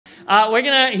We're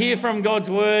going to hear from God's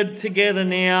Word together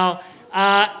now.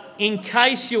 In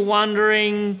case you're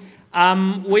wondering,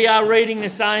 we are reading the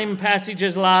same passage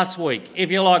as last week.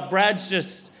 If you're like, Brad's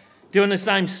just doing the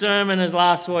same sermon as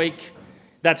last week,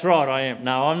 that's right, I am.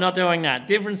 No, I'm not doing that.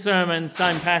 Different sermon,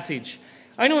 same passage.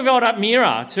 I'm going to invite up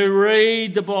Mira to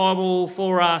read the Bible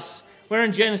for us. We're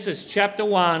in Genesis chapter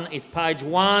 1. It's page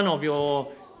 1 of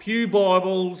your Pew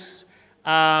Bibles.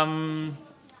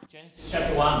 Genesis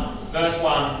chapter 1, verse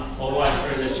 1, all the way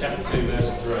through to chapter 2,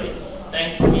 verse 3.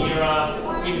 Thanks,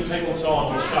 Mira. Give people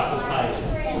time to shuffle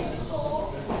pages.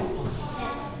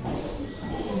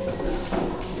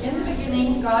 In the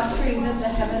beginning, God created the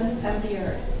heavens and the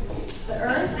earth. The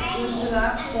earth was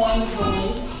without form and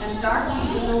void, and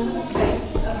darkness was over the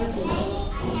face of the deep.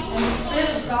 And the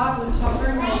Spirit of God was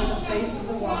hovering over the face of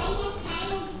the waters.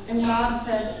 And God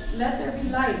said, "Let there be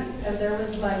light," and there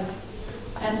was light.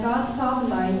 And God saw the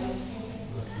light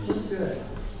was good.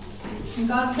 And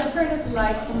God separated the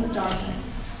light from the darkness.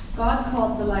 God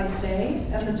called the light day,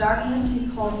 and the darkness he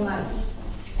called night.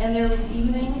 And there was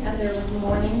evening, and there was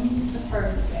morning, the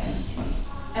first day.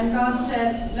 And God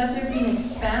said, "Let there be an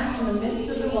expanse in the midst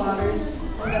of the waters,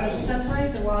 and let it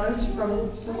separate the waters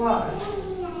from the waters."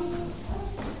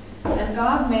 And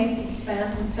God made the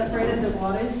expanse and separated the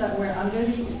waters that were under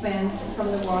the expanse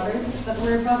from the waters that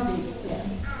were above the expanse.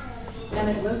 And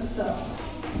it was so.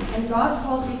 And God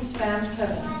called the expanse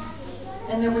heaven.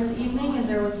 And there was evening and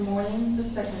there was morning the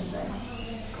second day.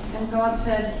 And God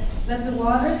said, "Let the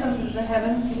waters under the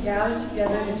heavens be gathered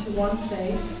together into one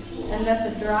place, and let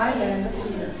the dry land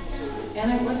appear."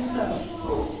 And it was so.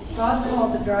 God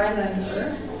called the dry land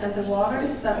earth, and the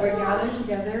waters that were gathered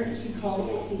together he called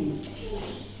seas.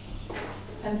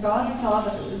 And God saw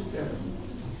that it was good.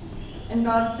 And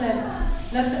God said,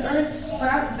 "Let the earth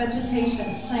sprout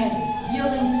vegetation, plants,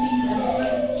 yielding seed and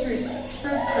fruit trees,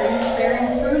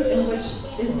 bearing fruit in which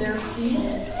is their seed,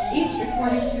 each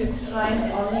according to its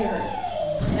kind on the earth."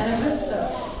 And it was so.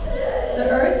 The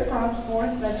earth brought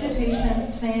forth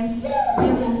vegetation, plants,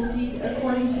 yielding seed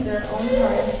according to their own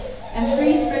kinds, and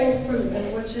trees bearing fruit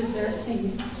in which is their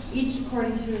seed, each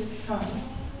according to its kind.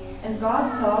 And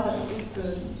God saw that it was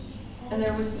good. And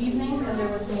there was evening, and there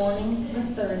was morning, the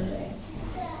third day.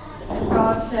 And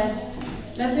God said,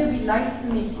 "Let there be lights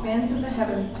in the expanse of the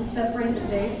heavens to separate the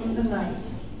day from the night,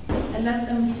 and let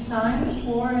them be signs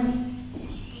for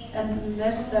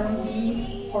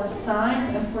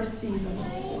signs and for seasons,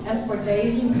 and for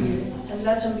days and years, and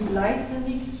let them be lights in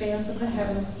the expanse of the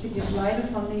heavens to give light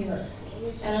upon the earth."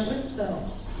 And it was so.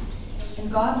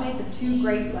 And God made the two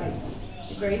great lights,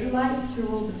 the greater light to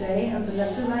rule the day, and the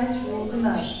lesser light to rule the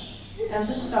night, and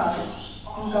the stars.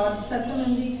 And God set them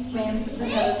in the expanse of the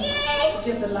heavens to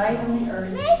give the light on the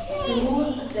earth, to rule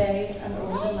over the day and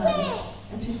over the night,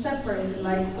 and to separate the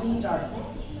light from the darkness.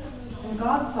 And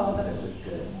God saw that it was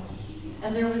good.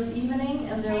 And there was evening,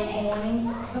 and there was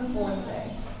morning, the fourth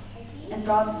day. And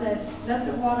God said, "Let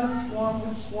the waters swarm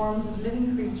with swarms of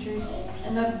living creatures,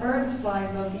 and let birds fly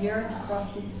above the earth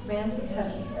across the expanse of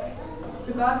heavens."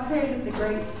 So God created the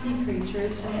great sea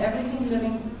creatures, and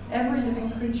every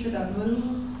living creature that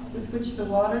moves, with which the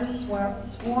waters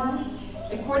swarm,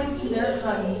 according to their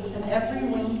kinds, and every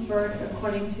winged bird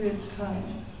according to its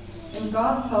kind. And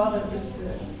God saw that it was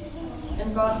good.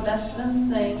 And God blessed them,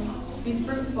 saying, "Be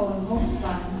fruitful and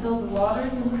multiply, and fill the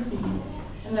waters and the seas,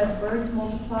 and let birds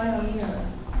multiply on the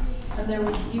earth." And there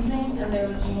was evening, and there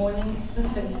was morning, the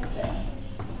fifth day.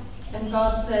 And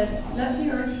God said, "Let the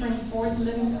earth bring forth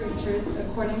living creatures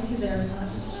according to their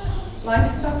kinds,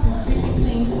 livestock and creeping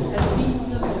things, and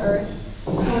beasts of the earth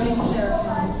according to their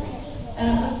kinds."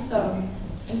 And it was so.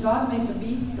 And God made the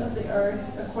beasts of the earth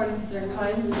according to their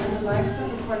kinds, and the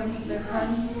livestock according to their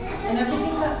kinds, and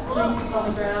everything that creeps on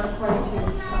the ground according to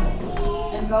its kind.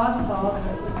 And God saw that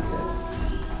it was good.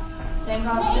 Then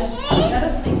God said, "Let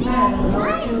us make man in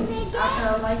our image, after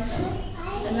our likeness,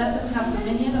 and let them have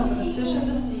dominion over the fish of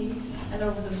the sea, and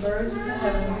over the birds of the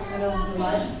heavens, and over the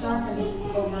livestock,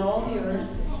 and over all the earth,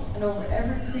 and over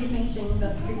every creeping thing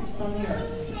that creeps on the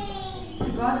earth." So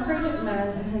God created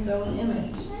man in his own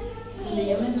image. In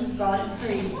the image of God he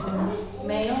created him,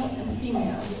 male and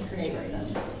female he created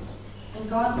them. And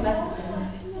God blessed them.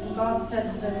 And God said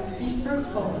to them, "Be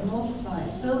fruitful and multiply,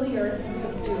 fill the earth and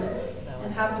subdue it,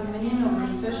 and have dominion over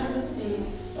the fish of the sea,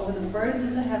 over the birds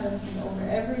of the heavens, and over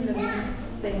every living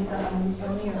thing that moves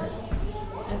on the earth."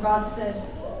 And God said,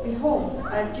 "Behold,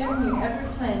 I have given you every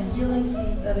plant yielding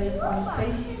seed that is on the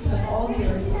face of all the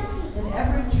earth, and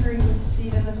every tree with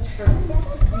seed in its fruit.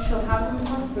 You shall have them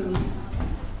for food.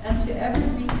 And to every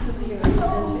beast of the earth,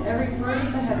 and to every bird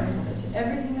of the heavens, and to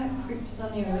everything that creeps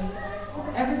on the earth,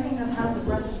 everything that has the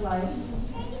breath of life,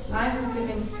 I have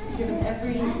given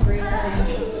every green thing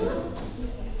food.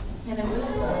 And it was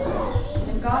so.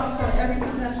 And God saw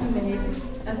everything that he made,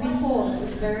 and behold, it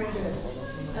was very good.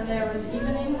 And there was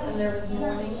evening, and there was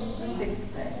morning, the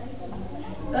sixth day.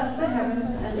 Thus the heavens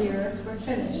and the earth were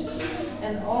finished,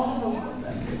 and all the host of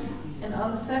them. And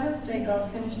on the seventh day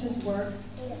God finished his work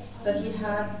that he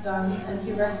had done, and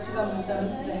he rested on the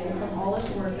seventh day from all his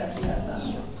work that he had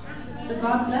done. So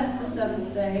God blessed the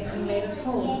seventh day and made it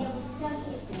holy,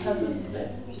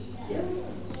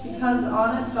 because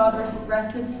on it God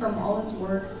rested from all his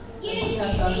work that he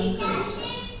had done in creation.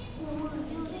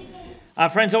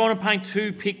 Friends, I want to paint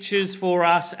two pictures for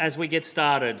us as we get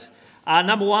started.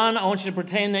 Number one, I want you to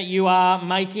pretend that you are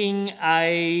making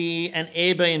an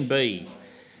Airbnb.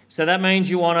 So that means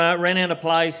you want to rent out a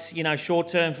place, short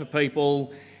term for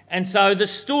people. And so the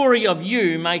story of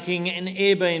you making an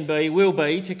Airbnb will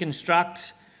be to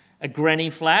construct a granny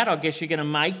flat. I guess you're going to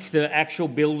make the actual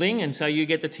building, and so you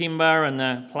get the timber and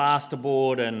the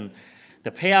plasterboard and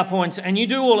the PowerPoints, and you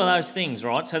do all of those things,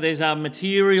 right? So there's a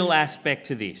material aspect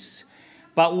to this.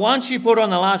 But once you put on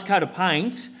the last coat of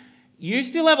paint, you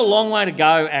still have a long way to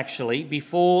go, actually,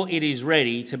 before it is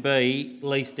ready to be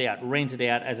leased out, rented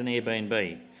out as an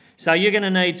Airbnb. So you're going to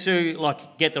need to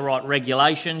get the right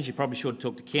regulations. You probably should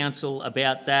talk to council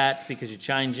about that because you're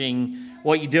changing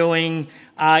what you're doing.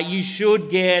 You should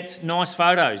get nice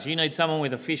photos. You need someone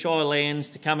with a fisheye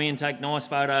lens to come in and take nice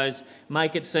photos,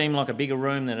 make it seem like a bigger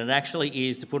room than it actually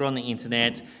is, to put on the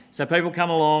internet. So people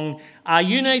come along.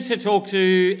 You need to talk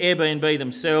to Airbnb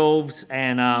themselves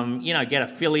and, get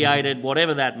affiliated,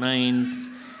 whatever that means.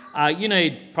 You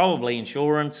need probably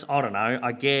insurance, I don't know,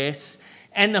 I guess.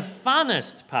 And the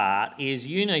funnest part is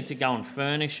you need to go and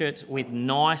furnish it with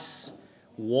nice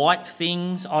white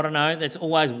things. I don't know, there's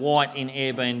always white in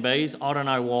Airbnbs. I don't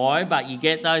know why, but you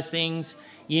get those things.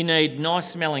 You need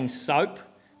nice smelling soap.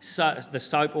 So the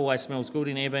soap always smells good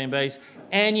in Airbnbs.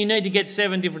 And you need to get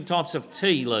 7 different types of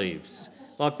tea leaves.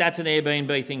 That's an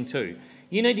Airbnb thing too.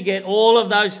 You need to get all of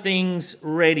those things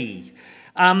ready.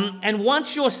 And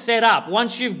once you're set up,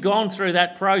 once you've gone through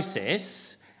that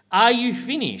process, are you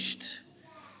finished?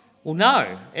 Well,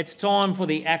 no, it's time for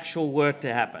the actual work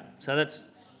to happen. So that's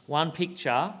one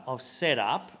picture of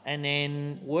setup and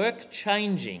then work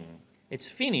changing. It's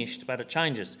finished, but it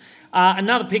changes.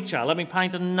 Another picture, let me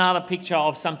paint another picture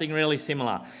of something really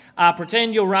similar.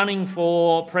 Pretend you're running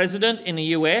for president in the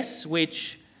US,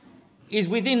 which is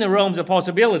within the realms of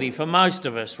possibility for most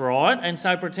of us, right? And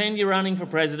so pretend you're running for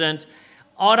president.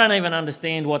 I don't even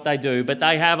understand what they do, but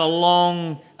they have a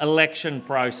long election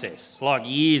process, like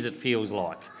years it feels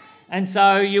like. And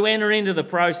so you enter into the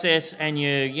process and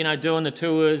you're doing the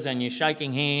tours and you're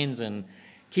shaking hands and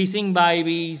kissing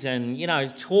babies and,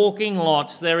 talking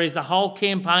lots. There is the whole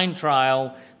campaign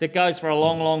trail that goes for a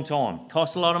long, long time.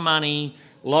 Costs a lot of money,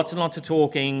 lots and lots of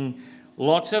talking,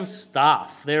 lots of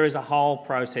stuff. There is a whole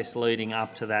process leading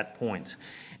up to that point.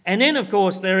 And then, of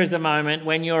course, there is a moment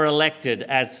when you're elected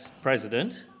as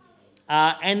president.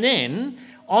 And then,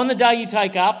 on the day you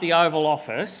take up the Oval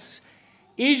Office,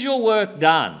 is your work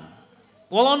done?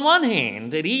 Well, on one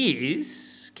hand, it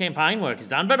is, campaign work is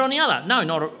done, but on the other, no,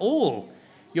 not at all.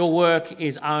 Your work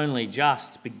is only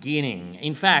just beginning.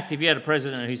 In fact, if you had a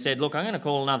president who said, look, I'm going to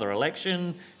call another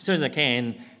election as soon as I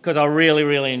can because I really,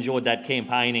 really enjoyed that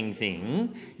campaigning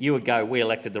thing, you would go, we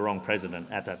elected the wrong president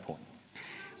at that point.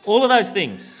 All of those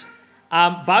things,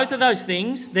 both of those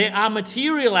things, there are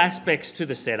material aspects to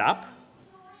the setup,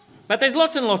 but there's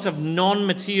lots and lots of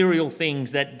non-material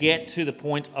things that get to the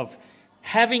point of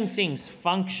having things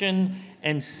function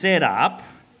and set up,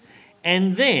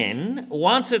 and then,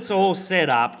 once it's all set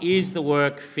up, is the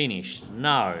work finished?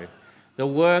 No. The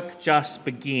work just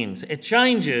begins. It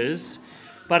changes,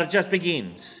 but it just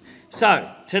begins.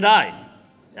 So, today,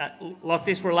 like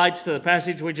this relates to the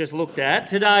passage we just looked at,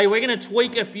 today we're going to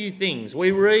tweak a few things. We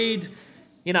read,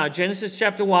 Genesis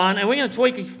chapter 1, and we're going to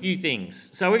tweak a few things.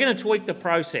 So we're going to tweak the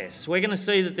process. We're going to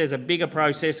see that there's a bigger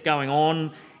process going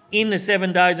on in the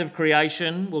 7 days of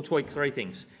creation. We'll tweak 3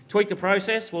 things. Tweak the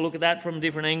process. We'll look at that from a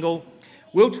different angle.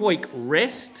 We'll tweak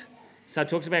rest. So it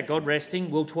talks about God resting.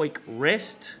 We'll tweak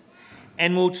rest.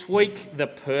 And we'll tweak the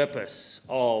purpose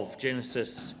of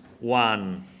Genesis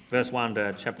 1, verse 1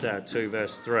 to chapter 2,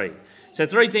 verse 3. So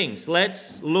 3 things.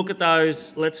 Let's look at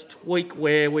those. Let's tweak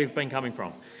where we've been coming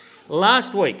from.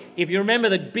 Last week, if you remember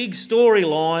the big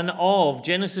storyline of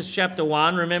Genesis chapter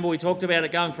 1, remember we talked about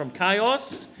it going from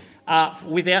chaos,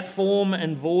 without form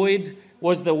and void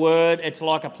was the word. It's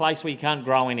like a place where you can't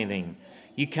grow anything.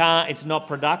 It's not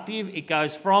productive. It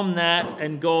goes from that,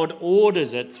 and God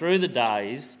orders it through the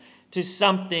days to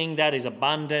something that is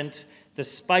abundant. The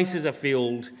spaces are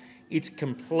filled. It's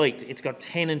complete. It's got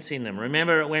tenants in them.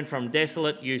 Remember, it went from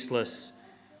desolate, useless,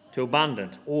 to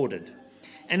abundant, ordered.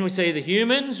 And we see the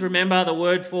humans. Remember the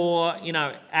word for,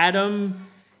 Adam.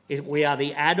 We are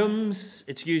the Adams.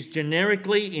 It's used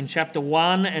generically in chapter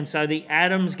 1. And so the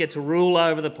Adams get to rule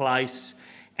over the place.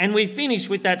 And we finish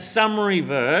with that summary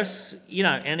verse,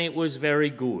 and it was very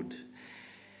good.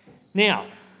 Now,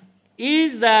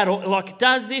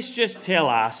 does this just tell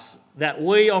us that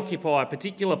we occupy a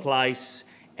particular place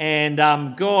and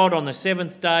God on the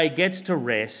seventh day gets to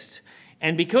rest,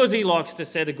 and because he likes to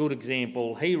set a good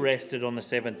example, he rested on the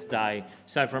seventh day,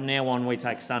 so from now on we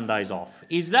take Sundays off?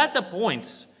 Is that the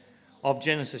point of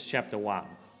Genesis chapter 1?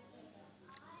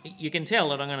 You can tell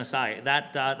that I'm going to say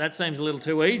that seems a little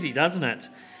too easy, doesn't it?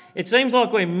 It seems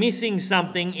like we're missing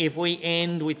something if we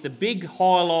end with the big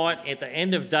highlight at the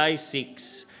end of day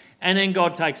 6 and then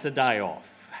God takes the day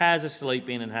off, has a sleep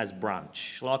in and has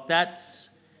brunch. Like that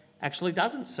actually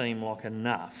doesn't seem like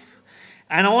enough.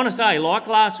 And I want to say, like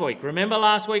last week, remember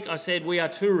last week I said we are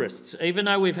tourists. Even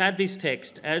though we've had this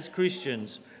text as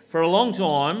Christians for a long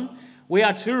time, we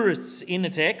are tourists in the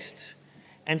text,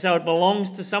 and so it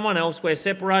belongs to someone else. We're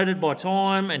separated by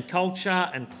time and culture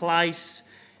and place.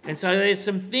 And so there's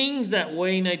some things that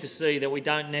we need to see that we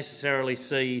don't necessarily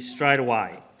see straight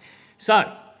away.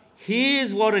 So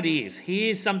here's what it is.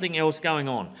 Here's something else going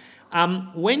on.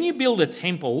 When you build a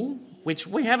temple, which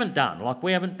we haven't done,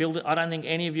 we haven't built it, I don't think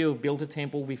any of you have built a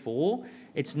temple before.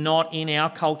 It's not in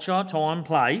our culture, time,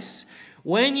 place.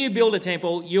 When you build a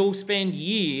temple, you'll spend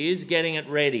years getting it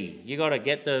ready. You've got to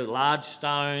get the large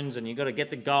stones and you've got to get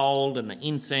the gold and the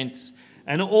incense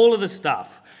and all of the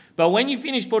stuff. But when you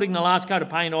finish putting the last coat of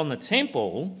paint on the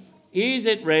temple, is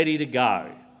it ready to go?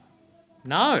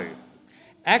 No.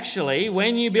 Actually,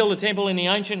 when you build a temple in the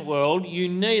ancient world, you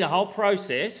need a whole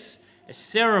process, a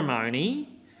ceremony,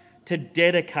 to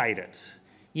dedicate it.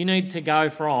 You need to go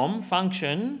from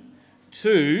function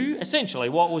to, essentially,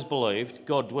 what was believed,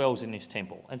 God dwells in this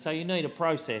temple. And so you need a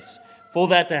process for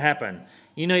that to happen.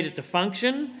 You need it to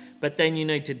function, but then you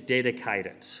need to dedicate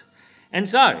it. And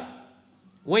so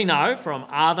we know from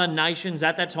other nations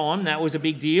at that time that was a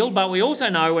big deal, but we also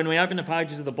know when we open the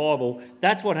pages of the Bible,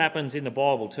 that's what happens in the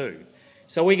Bible too.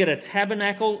 So we get a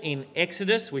tabernacle in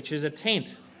Exodus, which is a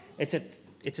tent. It's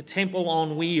a temple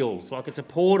on wheels, it's a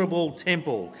portable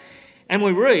temple. And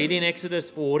we read in Exodus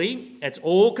 40, it's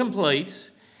all complete,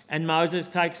 and Moses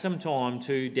takes some time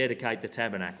to dedicate the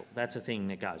tabernacle. That's a thing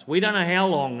that goes. We don't know how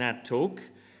long that took,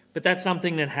 but that's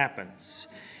something that happens.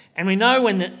 And we know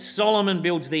when Solomon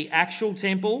builds the actual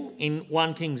temple in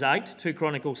 1 Kings 8, 2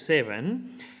 Chronicles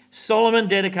 7, Solomon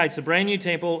dedicates a brand new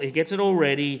temple, he gets it all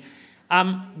ready.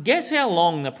 Guess how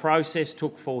long the process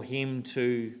took for him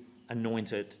to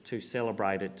anoint it, to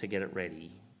celebrate it, to get it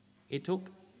ready? It took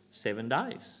 7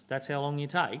 days. That's how long you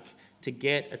take to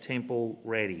get a temple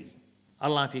ready. I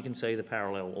don't know if you can see the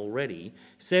parallel already.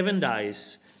 7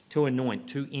 days to anoint,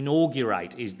 to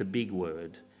inaugurate is the big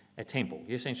word, a temple.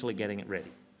 You're essentially getting it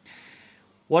ready.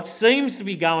 What seems to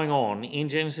be going on in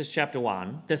Genesis chapter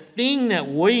 1, the thing that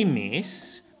we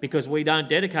miss because we don't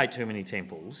dedicate too many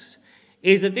temples,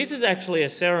 is that this is actually a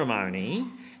ceremony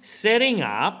setting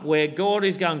up where God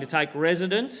is going to take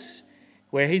residence,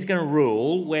 where he's going to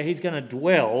rule, where he's going to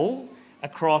dwell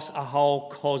across a whole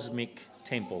cosmic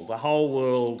temple. The whole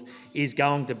world is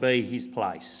going to be his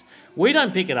place. We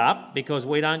don't pick it up because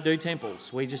we don't do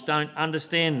temples. We just don't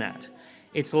understand that.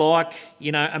 It's like,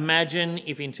 imagine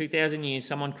if in 2,000 years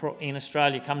someone in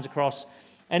Australia comes across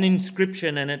an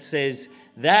inscription and it says,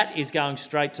 that is going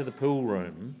straight to the pool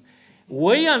room.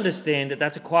 We understand that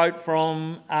that's a quote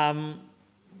from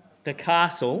the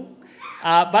castle,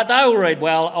 but they will read,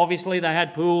 well, obviously they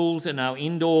had pools and they were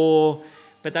indoor,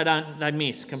 but they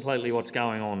miss completely what's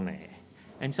going on there.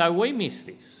 And so we miss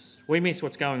this. We miss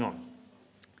what's going on.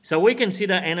 So we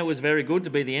consider, and it was very good to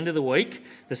be the end of the week,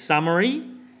 the summary.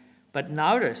 But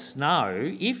notice,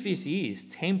 if this is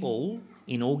temple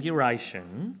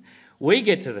inauguration, we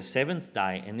get to the 7th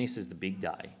day, and this is the big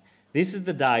day. This is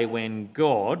the day when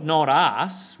God, not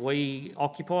us, we are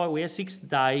 6th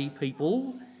day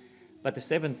people, but the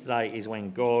 7th day is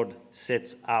when God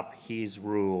sets up his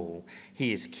rule.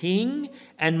 He is king,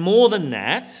 and more than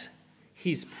that,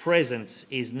 his presence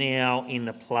is now in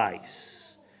the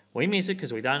place. We miss it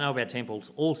because we don't know about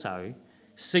temples, also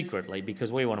secretly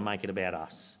because we want to make it about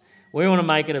us. We want to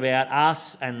make it about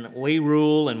us and we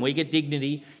rule and we get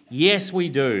dignity. Yes, we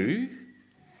do.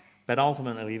 But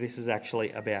ultimately, this is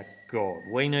actually about God.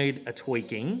 We need a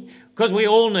tweaking, because we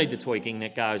all need the tweaking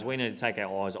that goes, we need to take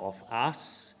our eyes off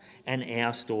us and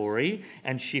our story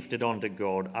and shift it onto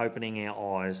God, opening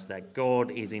our eyes that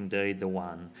God is indeed the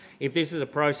one. If this is a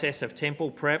process of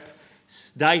temple prep,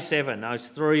 Day 7, those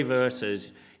 3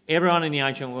 verses, everyone in the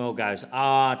ancient world goes,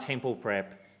 temple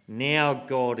prep. Now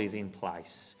God is in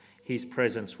place. His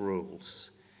presence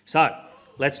rules. So,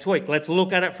 let's tweak. Let's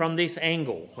look at it from this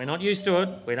angle. We're not used to it.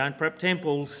 We don't prep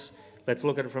temples. Let's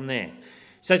look at it from there.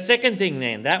 So second thing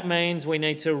then, that means we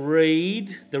need to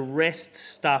read the rest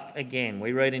stuff again.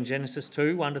 We read in Genesis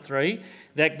 2, 1-3,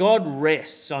 that God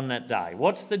rests on that day.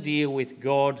 What's the deal with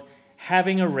God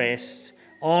having a rest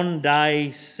on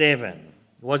day 7?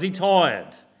 Was he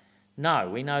tired? No,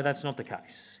 we know that's not the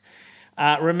case.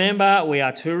 Remember, we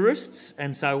are tourists,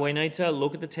 and so we need to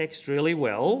look at the text really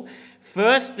well.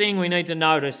 First thing we need to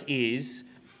notice is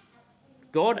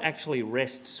God actually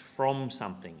rests from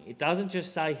something. It doesn't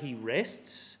just say he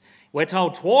rests. We're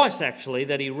told twice, actually,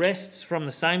 that he rests from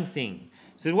the same thing.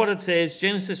 This is what it says,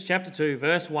 Genesis chapter 2,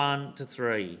 verse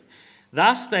 1-3.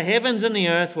 Thus the heavens and the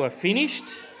earth were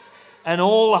finished, and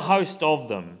all the host of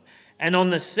them. And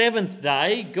on the 7th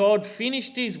day, God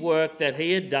finished his work that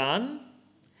he had done,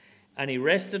 and he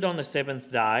rested on the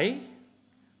 7th day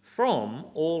from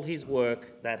all his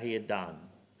work that he had done.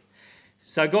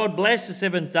 So God blessed the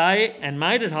 7th day and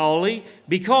made it holy,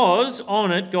 because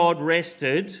on it God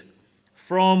rested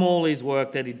from all his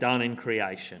work that he'd done in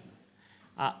creation.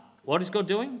 What is God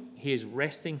doing? He is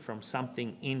resting from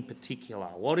something in particular.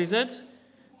 What is it?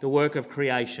 The work of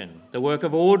creation, the work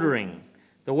of ordering,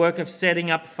 the work of setting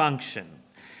up function.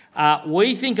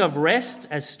 We think of rest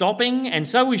as stopping, and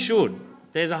so we should.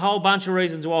 There's a whole bunch of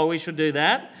reasons why we should do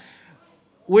that.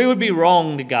 We would be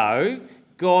wrong to go,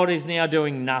 God is now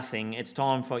doing nothing. It's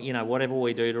time for, whatever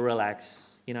we do to relax,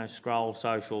 scroll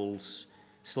socials,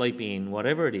 sleep in,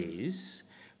 whatever it is.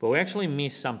 But we actually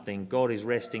miss something. God is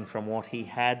resting from what he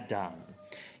had done.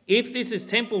 If this is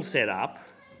temple setup,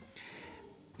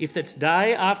 if it's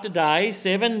day after day,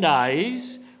 7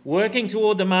 days, working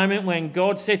toward the moment when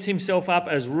God sets himself up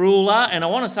as ruler, and I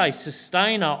want to say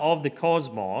sustainer of the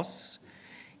cosmos,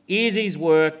 is his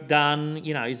work done?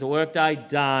 Is the workday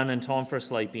done and time for a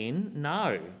sleep in?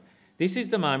 No. This is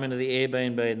the moment of the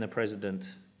Airbnb and the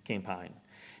President campaign.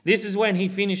 This is when he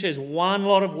finishes one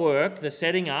lot of work, the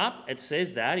setting up. It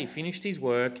says that. He finished his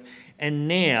work, and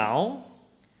now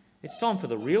it's time for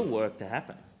the real work to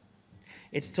happen.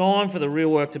 It's time for the real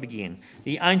work to begin.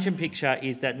 The ancient picture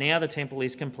is that now the temple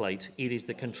is complete. It is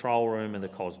the control room of the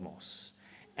cosmos.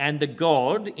 And the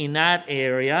God in that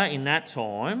area, in that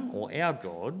time, or our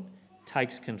God,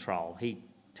 takes control. He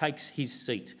takes his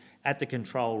seat at the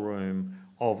control room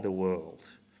of the world.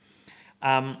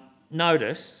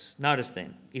 Notice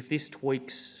then, if this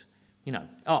tweaks,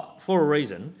 for a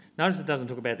reason, notice it doesn't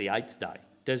talk about the 8th day.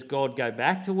 Does God go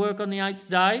back to work on the 8th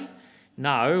day?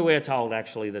 No, we're told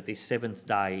actually that this 7th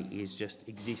day is just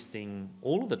existing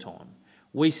all of the time.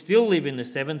 We still live in the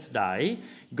 7th day.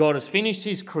 God has finished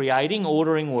his creating,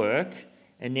 ordering work,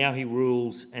 and now he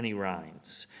rules and he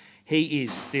reigns. He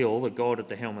is still the God at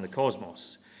the helm of the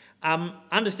cosmos.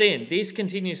 Understand, this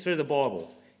continues through the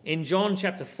Bible. In John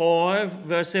chapter 5,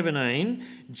 verse 17,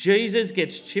 Jesus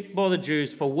gets chipped by the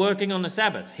Jews for working on the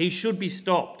Sabbath. He should be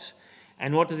stopped.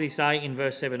 And what does he say in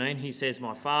verse 17? He says,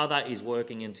 my Father is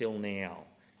working until now.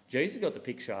 Jesus got the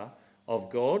picture of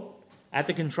God at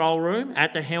the control room,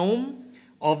 at the helm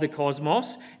of the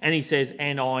cosmos, and he says,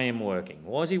 and I am working.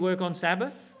 Why does he work on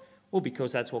Sabbath? Well,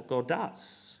 because that's what God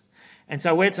does. And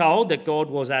so we're told that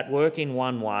God was at work in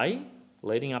one way,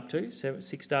 leading up to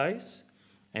 6 days,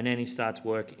 and then he starts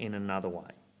work in another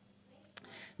way.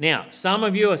 Now, some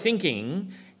of you are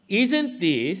thinking, isn't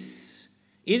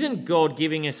God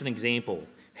giving us an example?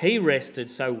 He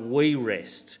rested, so we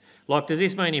rest. Like, does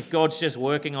this mean if God's just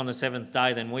working on the 7th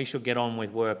day, then we should get on with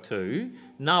work too?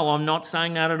 No, I'm not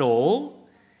saying that at all.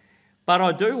 But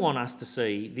I do want us to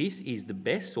see this is the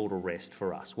best sort of rest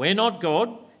for us. We're not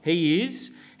God. He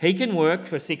is. He can work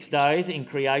for 6 days in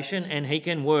creation, and he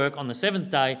can work on the 7th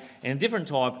day in a different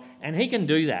type, and he can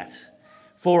do that.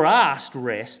 For us,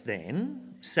 rest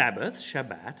then, Sabbath,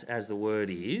 Shabbat, as the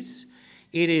word is,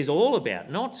 it is all about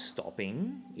not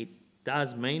stopping. It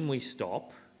does mean we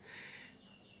stop,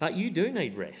 but you do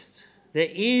need rest. There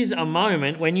is a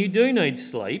moment when you do need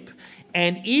sleep,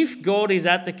 and if God is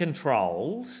at the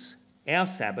controls, our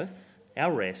Sabbath,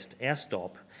 our rest, our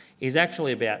stop, is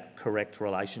actually about correct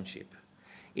relationship.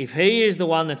 If he is the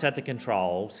one that's at the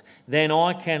controls, then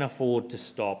I can afford to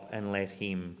stop and let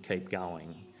him keep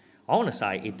going. I want to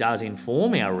say it does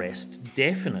inform our rest,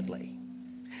 definitely.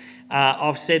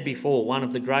 I've said before, one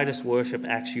of the greatest worship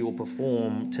acts you'll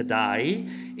perform today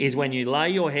is when you lay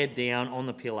your head down on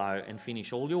the pillow and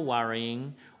finish all your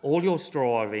worrying, all your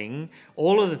striving,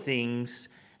 all of the things,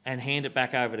 and hand it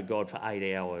back over to God for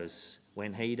 8 hours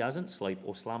when he doesn't sleep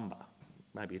or slumber.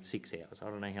 Maybe it's 6 hours. I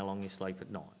don't know how long you sleep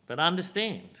at night. But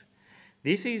understand,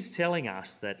 this is telling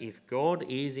us that if God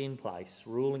is in place,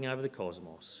 ruling over the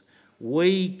cosmos,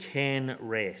 we can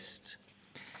rest.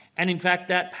 And in fact,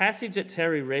 that passage that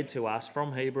Terry read to us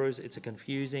from Hebrews, it's a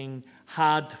confusing,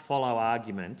 hard to follow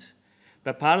argument.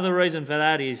 But part of the reason for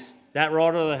that is that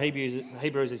writer of the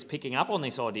Hebrews is picking up on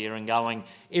this idea and going,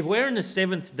 if we're in the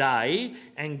seventh day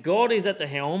and God is at the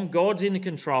helm, God's in the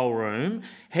control room,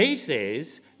 he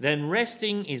says, then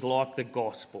resting is like the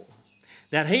gospel.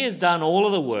 That he has done all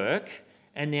of the work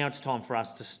and now it's time for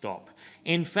us to stop.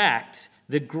 In fact,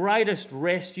 the greatest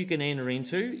rest you can enter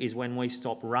into is when we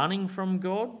stop running from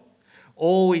God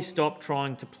or we stop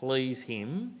trying to please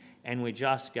him and we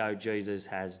just go, Jesus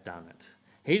has done it.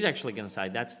 He's actually going to say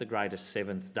that's the greatest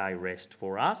seventh day rest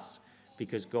for us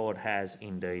because God has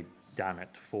indeed done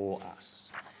it for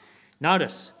us.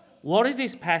 Notice, what is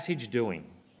this passage doing?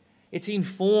 It's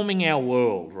informing our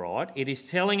world, right? It is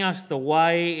telling us the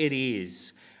way it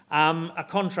is. A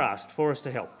contrast for us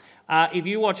to help. If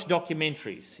you watch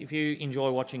documentaries, if you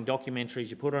enjoy watching documentaries,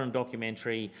 you put on a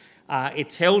documentary, it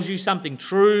tells you something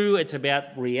true, it's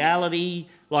about reality,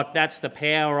 like that's the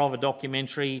power of a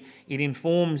documentary, it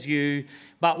informs you.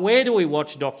 But where do we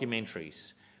watch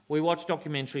documentaries? We watch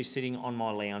documentaries sitting on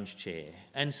my lounge chair.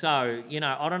 And so,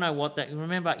 I don't know what that...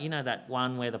 Remember, that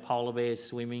one where the polar bear's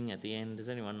swimming at the end? Does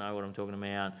anyone know what I'm talking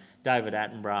about? David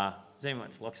Attenborough. Does anyone...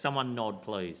 someone nod,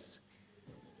 please.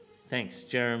 Thanks,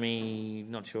 Jeremy.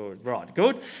 Not sure. Right,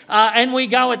 good. And we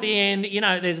go at the end,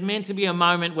 there's meant to be a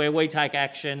moment where we take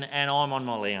action and I'm on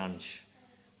my lounge.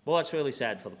 Well, that's really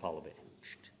sad for the polar bear.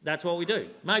 That's what we do.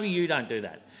 Maybe you don't do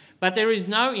that. But there is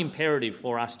no imperative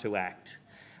for us to act.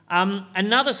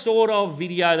 Another sort of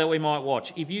video that we might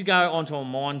watch, if you go onto a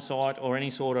mine site or any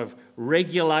sort of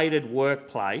regulated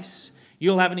workplace,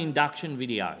 you'll have an induction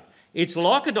video. It's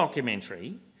like a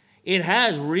documentary. It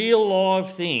has real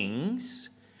live things,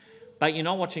 but you're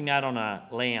not watching that on a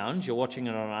lounge, you're watching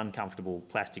it on an uncomfortable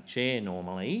plastic chair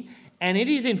normally, and it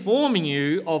is informing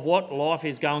you of what life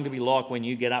is going to be like when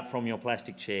you get up from your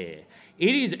plastic chair.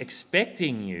 It is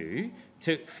expecting you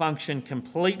to function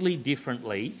completely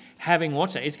differently having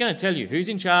watched it. It's going to tell you who's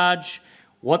in charge,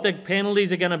 what the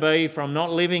penalties are going to be from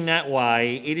not living that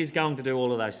way. It is going to do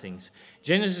all of those things.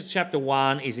 Genesis chapter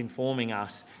 1 is informing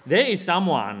us there is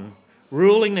someone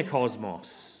ruling the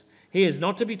cosmos. He is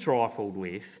not to be trifled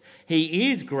with.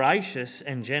 He is gracious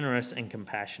and generous and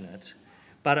compassionate,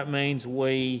 but it means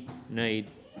we need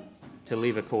to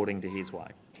live according to his way.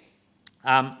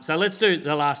 So let's do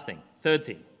the last thing, third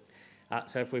thing.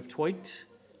 So if we've tweaked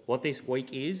what this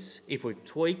week is, if we've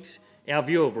tweaked our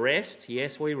view of rest,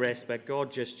 yes, we rest, but God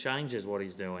just changes what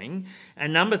he's doing.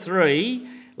 And number 3,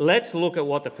 let's look at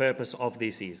what the purpose of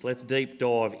this is. Let's deep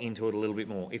dive into it a little bit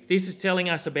more. If this is telling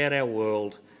us about our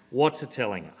world, what's it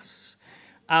telling us?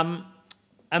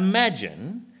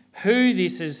 Imagine who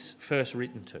this is first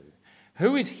written to.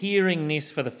 Who is hearing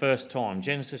this for the first time?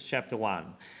 Genesis chapter 1.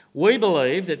 We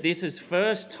believe that this is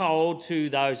first told to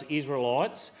those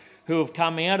Israelites who have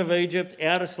come out of Egypt,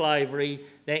 out of slavery.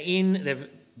 They've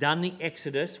done the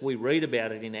Exodus. We read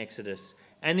about it in Exodus.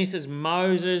 And this is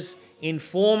Moses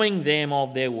informing them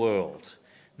of their world.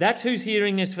 That's who's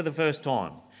hearing this for the first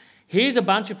time. Here's a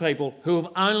bunch of people who have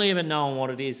only ever known what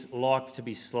it is like to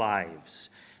be slaves.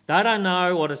 They don't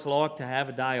know what it's like to have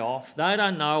a day off. They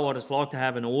don't know what it's like to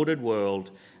have an ordered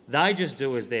world. They just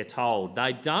do as they're told.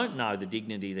 They don't know the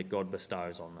dignity that God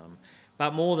bestows on them.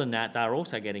 But more than that, they're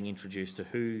also getting introduced to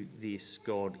who this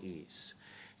God is.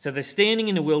 So they're standing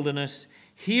in the wilderness,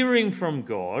 hearing from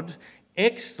God,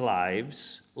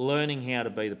 ex-slaves learning how to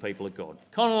be the people of God.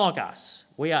 Kind of like us.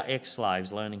 We are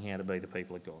ex-slaves learning how to be the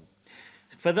people of God.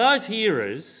 For those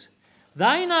hearers,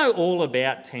 they know all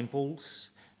about temples.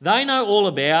 They know all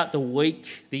about the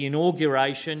week, the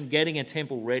inauguration, getting a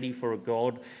temple ready for a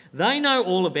God. They know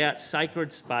all about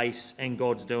sacred space and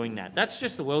God's doing that. That's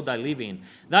just the world they live in.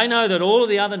 They know that all of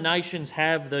the other nations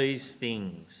have these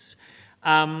things.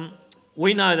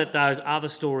 We know that those other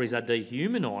stories are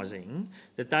dehumanising,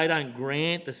 that they don't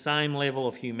grant the same level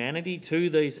of humanity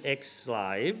to these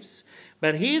ex-slaves.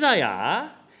 But here they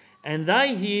are, and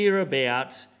they hear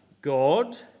about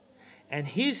God and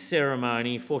his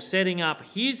ceremony for setting up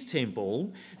his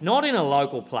temple, not in a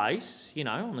local place,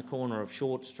 on the corner of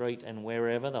Short Street and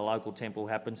wherever the local temple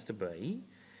happens to be.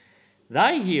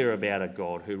 They hear about a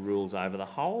God who rules over the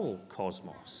whole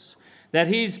cosmos, that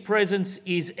his presence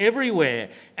is everywhere.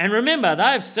 And remember,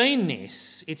 they've seen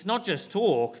this. It's not just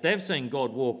talk. They've seen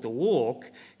God walk the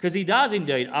walk, because he does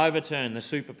indeed overturn the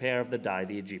superpower of the day,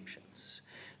 the Egyptians.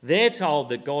 They're told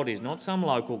that God is not some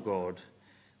local God.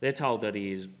 They're told that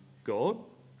he is God,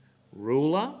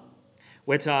 ruler,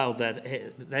 They're told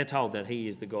that he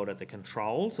is the God at the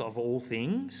controls of all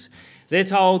things. They're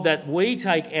told that we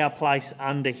take our place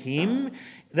under him.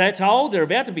 They're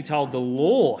about to be told the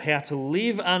law, how to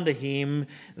live under him.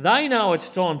 They know it's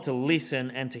time to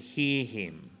listen and to hear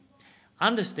him.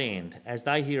 Understand, as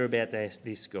they hear about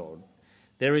this God,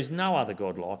 there is no other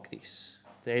God like this.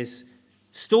 There's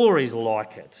stories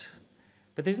like it,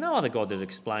 but there's no other God that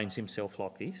explains himself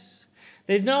like this.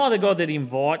 There's no other God that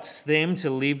invites them to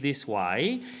live this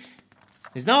way.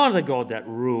 There's no other God that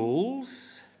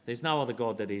rules. There's no other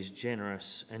God that is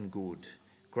generous and good,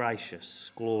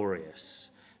 gracious, glorious.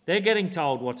 They're getting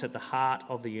told what's at the heart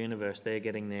of the universe. They're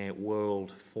getting their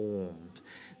world formed.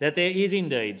 That there is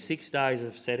indeed 6 days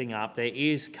of setting up. There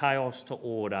is chaos to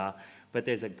order, but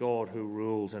there's a God who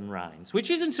rules and reigns, which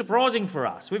isn't surprising for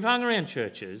us. We've hung around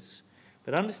churches,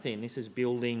 but understand this is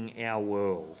building our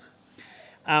world.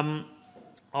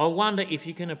 I wonder if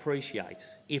you can appreciate,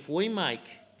 if we make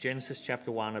Genesis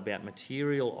chapter 1 about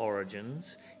material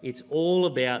origins, it's all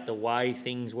about the way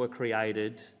things were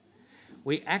created,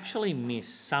 we actually miss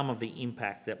some of the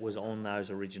impact that was on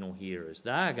those original hearers. They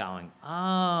are going,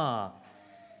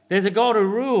 there's a God who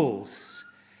rules.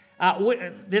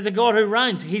 There's a God who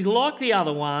reigns. He's like the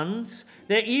other ones.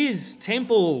 There is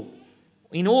temple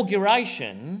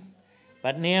inauguration,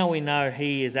 but now we know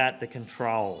he is at the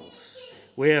controls.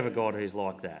 We have a God who's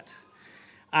like that.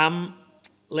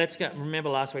 Let's go. Remember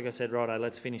last week I said, righto,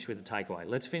 let's finish with the takeaway.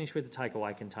 Let's finish with the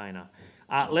takeaway container.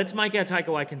 Let's make our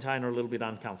takeaway container a little bit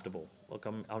uncomfortable. Look,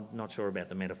 I'm not sure about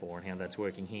the metaphor and how that's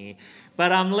working here.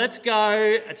 But let's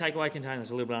go, a takeaway container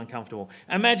is a little bit uncomfortable.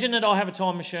 Imagine that I have a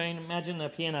time machine. Imagine the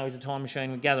piano is a time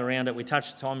machine. We gather around it, we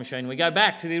touch the time machine. We go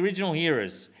back to the original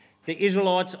hearers, the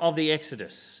Israelites of the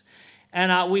Exodus.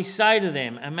 And we say to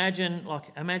them, imagine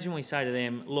we say to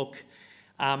them, look,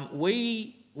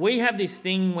 we have this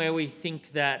thing where we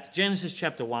think that Genesis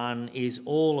chapter 1 is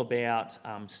all about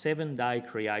 7-day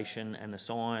creation and the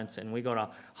science, and we've got to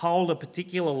hold a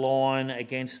particular line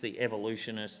against the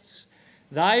evolutionists.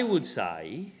 They would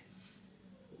say,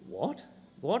 what?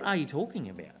 What are you talking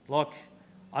about? Like,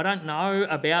 I don't know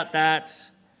about that.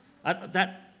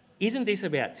 Isn't this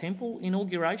about temple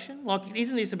inauguration? Like,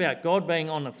 isn't this about God being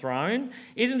on the throne?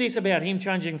 Isn't this about him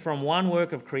changing from one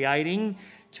work of creating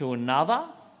to another?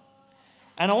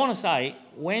 And I want to say,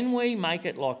 when we make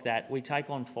it like that, we take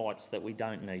on fights that we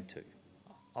don't need to.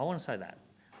 I want to say that.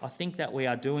 I think that we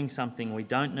are doing something we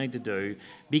don't need to do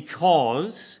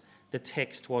because the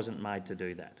text wasn't made to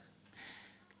do that.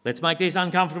 Let's make this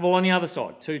uncomfortable on the other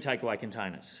side. 2 takeaway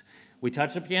containers. We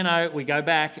touch the piano, we go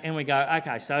back and we go,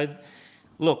 okay, so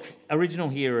look, original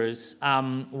hearers,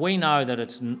 we know that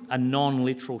it's a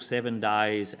non-literal 7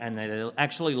 days and they're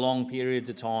actually long periods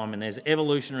of time, and there's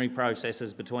evolutionary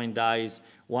processes between days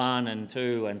 1 and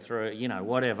 2 and 3,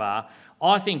 whatever.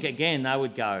 I think, again, they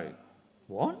would go,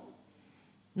 what?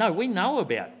 No, we know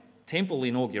about temple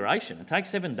inauguration. It takes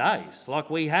 7 days.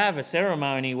 Like, we have a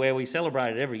ceremony where we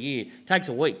celebrate it every year. It takes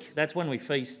a week. That's when we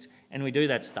feast and we do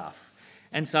that stuff.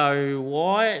 And so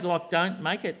why, don't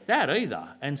make it that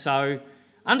either. And so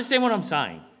understand what I'm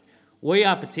saying. We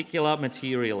are particular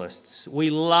materialists. We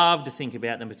love to think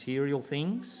about the material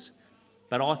things,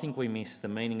 but I think we miss the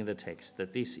meaning of the text,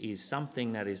 that this is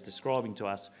something that is describing to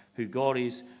us who God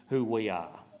is, who we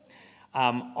are.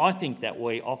 I think that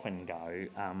we often go,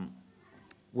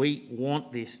 we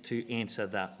want this to answer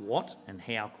the what and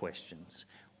how questions.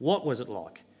 What was it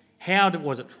like? How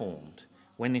was it formed?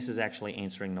 When this is actually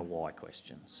answering the why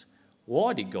questions.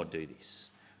 Why did God do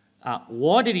this?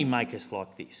 Why did he make us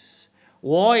like this?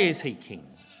 Why is he king?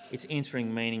 It's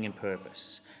answering meaning and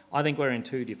purpose. I think we're in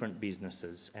 2 different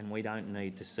businesses and we don't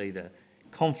need to see the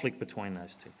conflict between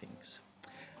those 2 things.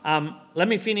 Let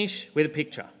me finish with a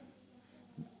picture.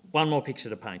 One more picture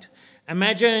to paint.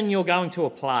 Imagine you're going to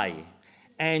a play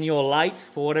and you're late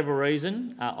for whatever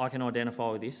reason. I can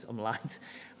identify with this, I'm late.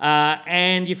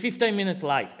 And you're 15 minutes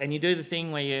late and you do the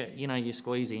thing where you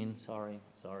squeeze in, sorry,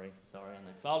 and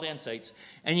they fold down seats,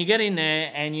 and you get in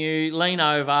there and you lean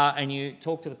over and you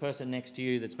talk to the person next to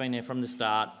you that's been there from the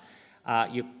start.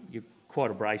 You're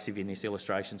quite abrasive in this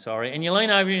illustration, sorry. And you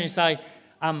lean over and you say,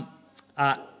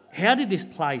 how did this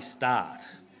play start?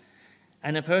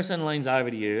 And the person leans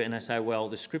over to you and they say, well,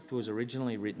 the script was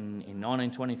originally written in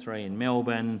 1923 in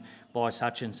Melbourne by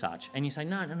such and such. And you say,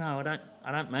 no,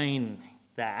 I don't mean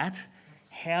that.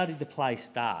 How did the play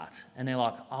start? And they're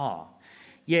like,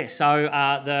 yeah, so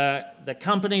the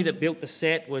company that built the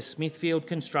set was Smithfield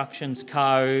Constructions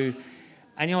Co.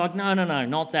 And you're like, no,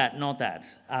 not that.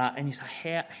 And you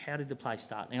say, how did the play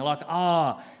start? And you're like,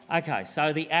 okay,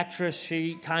 so the actress,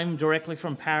 she came directly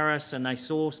from Paris and they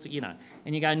sourced,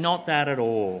 and you go, not that at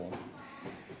all.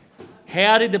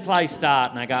 how did the play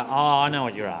start? And I go, oh, I know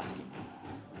what you're asking.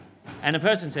 And the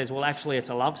person says, well, actually, it's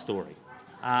a love story.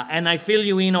 And they fill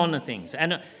you in on the things.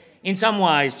 And in some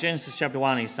ways, Genesis chapter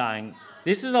 1 is saying,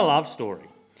 this is a love story.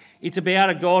 It's about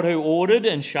a God who ordered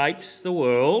and shapes the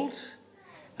world.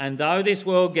 And though this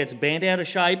world gets bent out of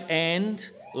shape and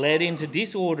led into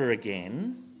disorder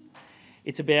again,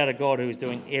 it's about a God who is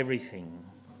doing everything,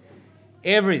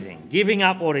 giving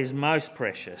up what is most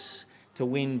precious to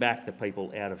win back the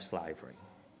people out of slavery.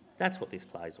 That's what this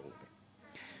play is all about.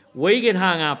 We get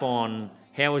hung up on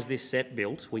how is this set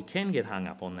built. We can get hung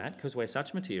up on that because we're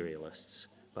such materialists,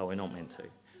 but we're not meant to.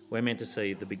 We're meant to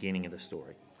see the beginning of the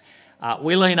story.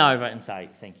 We lean over and say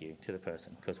thank you to the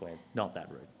person because we're not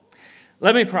that rude.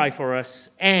 Let me pray for us,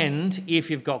 and if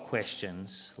you've got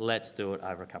questions, let's do it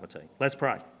over a cup of tea. Let's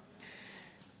pray.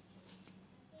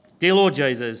 Dear Lord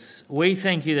Jesus, we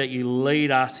thank you that you lead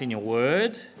us in your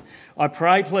word. I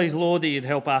pray, please, Lord, that you'd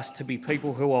help us to be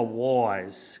people who are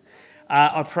wise.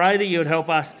 I pray that you would help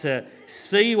us to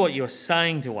see what you're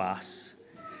saying to us.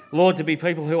 Lord, to be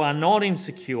people who are not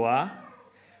insecure,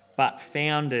 but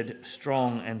founded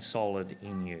strong and solid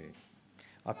in you.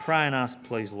 I pray and ask,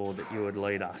 please, Lord, that you would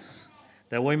lead us,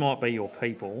 that we might be your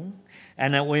people,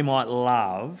 and that we might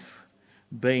love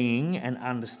being and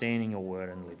understanding your word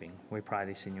and living. We pray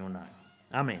this in your name.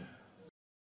 Amen.